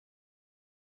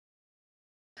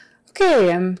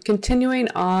Okay, I'm continuing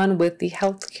on with the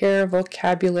healthcare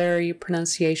vocabulary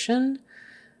pronunciation,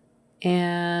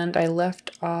 and I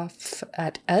left off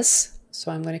at S,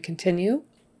 so I'm going to continue.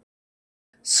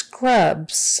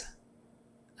 Scrubs.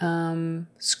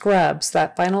 Scrubs.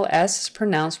 That final S is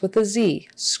pronounced with a Z.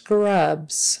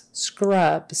 Scrubs.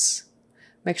 Scrubs.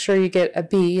 Make sure you get a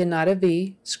B and not a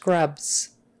V.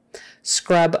 Scrubs.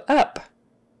 Scrub up.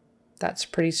 That's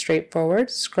pretty straightforward.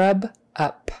 Scrub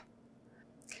up.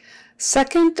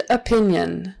 Second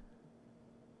opinion.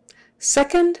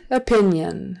 Second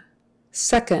opinion.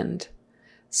 Second.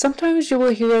 Sometimes you will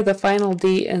hear the final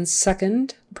D in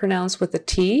second pronounced with a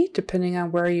T, depending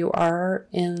on where you are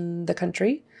in the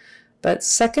country. But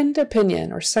second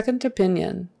opinion or second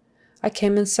opinion. I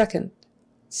came in second.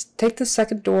 Take the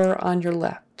second door on your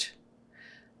left.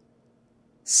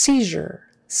 Seizure.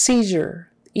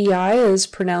 Seizure. EI is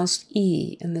pronounced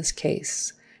E in this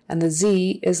case, and the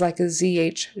Z is like a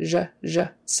ZH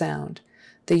sound.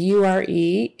 The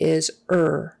URE is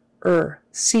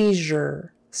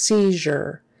seizure,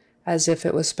 seizure, as if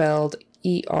it was spelled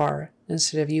ER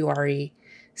instead of URE.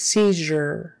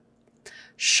 Seizure.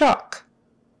 Shock,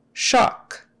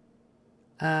 shock.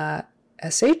 SHOCK,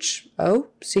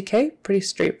 pretty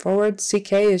straightforward.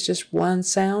 CK is just one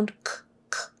sound,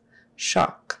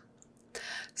 shock.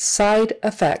 Side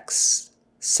effects,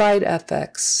 side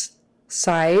effects.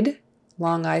 Side,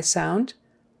 long I sound,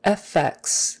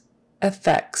 effects,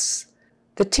 effects.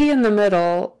 The T in the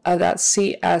middle of that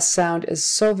CS sound is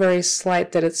so very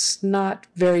slight that it's not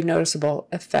very noticeable.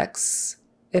 Effects,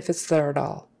 if it's there at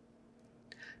all.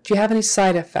 Do you have any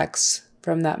side effects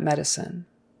from that medicine?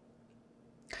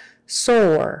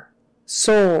 Sore,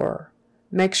 sore.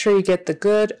 Make sure you get the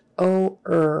good or,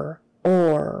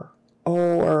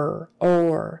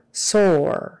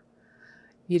 sore.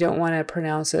 You don't want to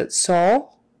pronounce it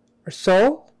so or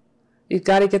so. You've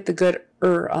got to get the good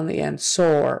on the end.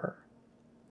 Sore.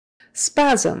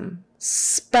 Spasm,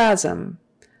 spasm.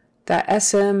 That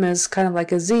SM is kind of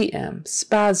like a ZM.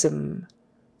 Spasm,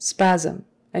 spasm.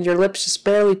 And your lips just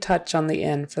barely touch on the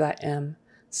end for that M.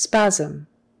 Spasm.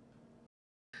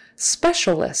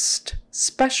 Specialist,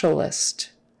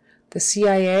 specialist. The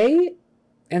CIA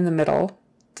in the middle,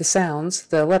 the sounds,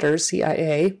 the letters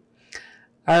CIA,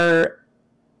 are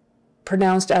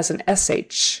pronounced as an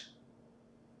SH.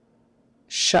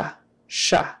 Sha,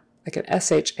 sha, like an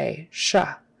SHA,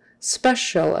 sha.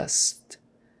 Specialist,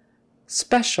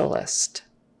 specialist.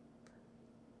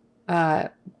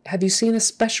 Have you seen a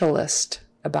specialist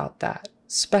about that?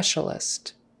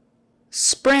 Specialist.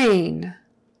 Sprain.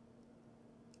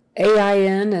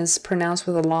 AIN is pronounced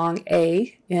with a long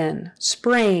A in.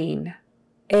 Sprain,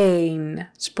 ain,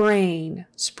 sprain,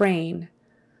 sprain.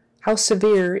 How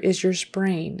severe is your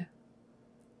sprain?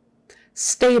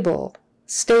 Stable,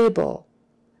 stable.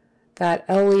 That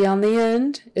LE on the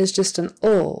end is just an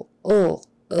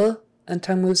and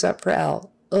tongue moves up for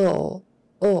L.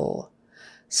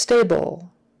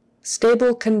 Stable,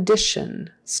 stable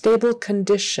condition, stable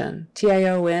condition.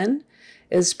 TION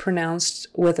is pronounced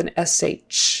with an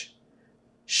SH.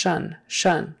 Shun,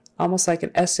 shun, almost like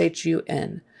an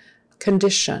SHUN.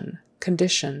 Condition,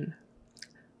 condition.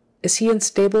 Is he in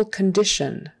stable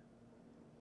condition?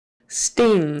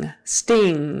 Sting,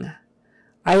 sting.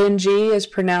 ING is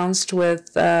pronounced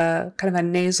with kind of a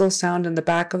nasal sound in the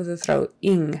back of the throat.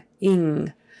 Ing,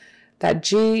 ing. That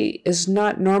G is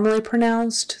not normally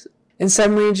pronounced. In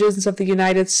some regions of the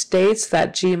United States,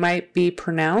 that G might be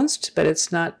pronounced, but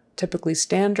it's not typically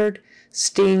standard.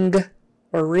 Sting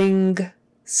or ring,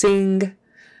 sing.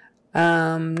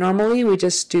 Normally, we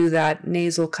just do that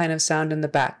nasal kind of sound in the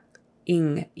back.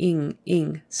 Ing, ing,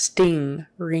 ing. Sting,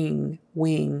 ring,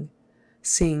 wing,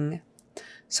 sing.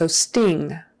 So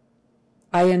sting,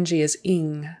 ING is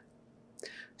ing.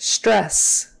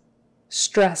 Stress,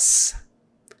 stress.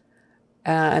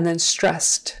 And then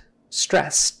stressed,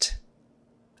 stressed.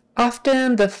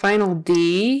 Often the final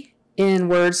D in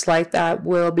words like that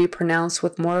will be pronounced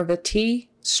with more of a T,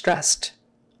 stressed.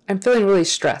 I'm feeling really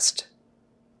stressed,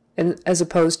 as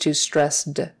opposed to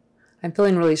stressed. I'm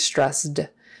feeling really stressed.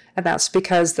 And that's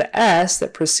because the S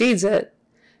that precedes it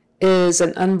is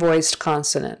an unvoiced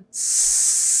consonant.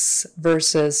 S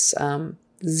versus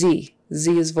Z.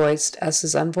 Z is voiced, S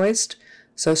is unvoiced.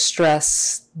 So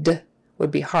stressed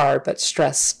would be hard, but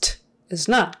stressed is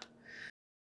not.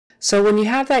 So when you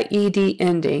have that ED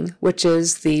ending, which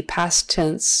is the past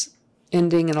tense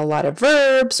ending in a lot of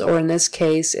verbs, or in this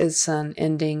case, it's an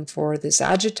ending for this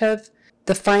adjective,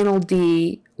 the final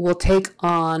D will take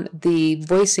on the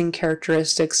voicing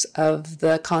characteristics of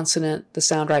the consonant, the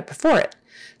sound right before it.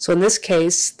 So in this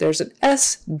case, there's an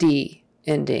SD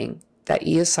ending that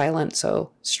E is silent,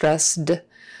 so stressed.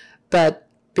 But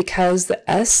because the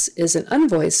S is an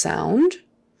unvoiced sound,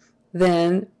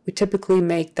 then we typically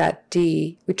make that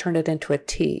D, we turn it into a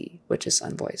T, which is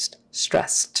unvoiced.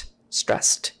 Stressed,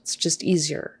 stressed. It's just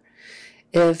easier.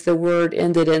 If the word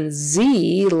ended in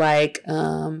Z, like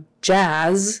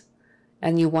jazz,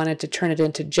 and you wanted to turn it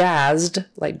into jazzed,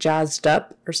 like jazzed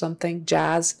up or something,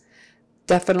 jazz,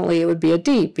 definitely it would be a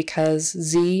D because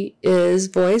Z is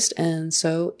voiced and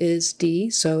so is D,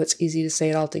 so it's easy to say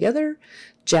it all together.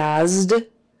 Jazzed.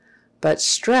 But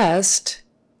stressed,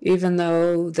 even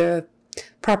though the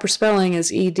proper spelling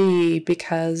is ED,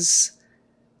 because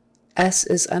S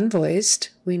is unvoiced,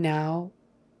 we now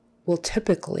will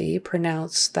typically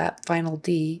pronounce that final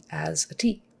D as a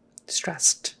T.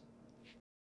 Stressed.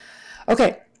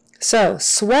 Okay, so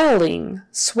swelling,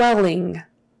 swelling.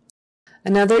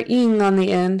 Another ing on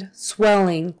the end,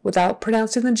 swelling. Without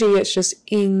pronouncing the G, it's just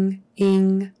ing,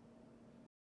 ing.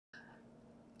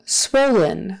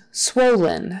 Swollen,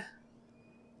 swollen.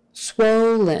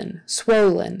 Swollen,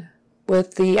 swollen,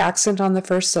 with the accent on the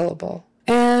first syllable.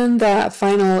 And that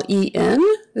final en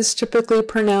is typically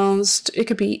pronounced, it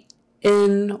could be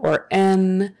in or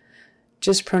n,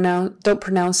 don't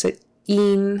pronounce it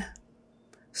in.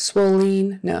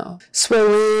 Swollen, no.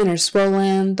 Swollen or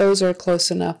swollen, those are close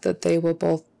enough that they will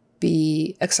both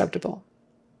be acceptable.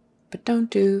 But don't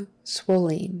do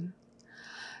swollen.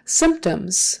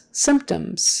 Symptoms,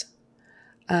 symptoms.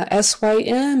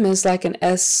 SYM is like an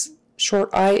S short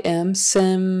IM,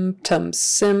 symptoms,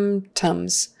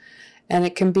 symptoms. And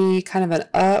it can be kind of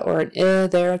an or an I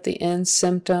there at the end,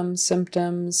 symptoms,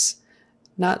 symptoms.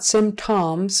 Not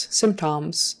symptoms,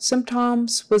 symptoms.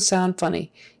 Symptoms would sound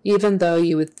funny, even though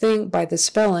you would think by the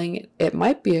spelling it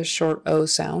might be a short O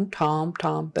sound,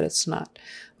 tom, but it's not.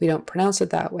 We don't pronounce it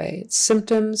that way. It's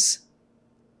symptoms.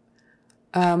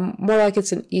 More like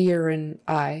it's an E or an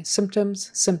I. Symptoms,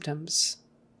 symptoms.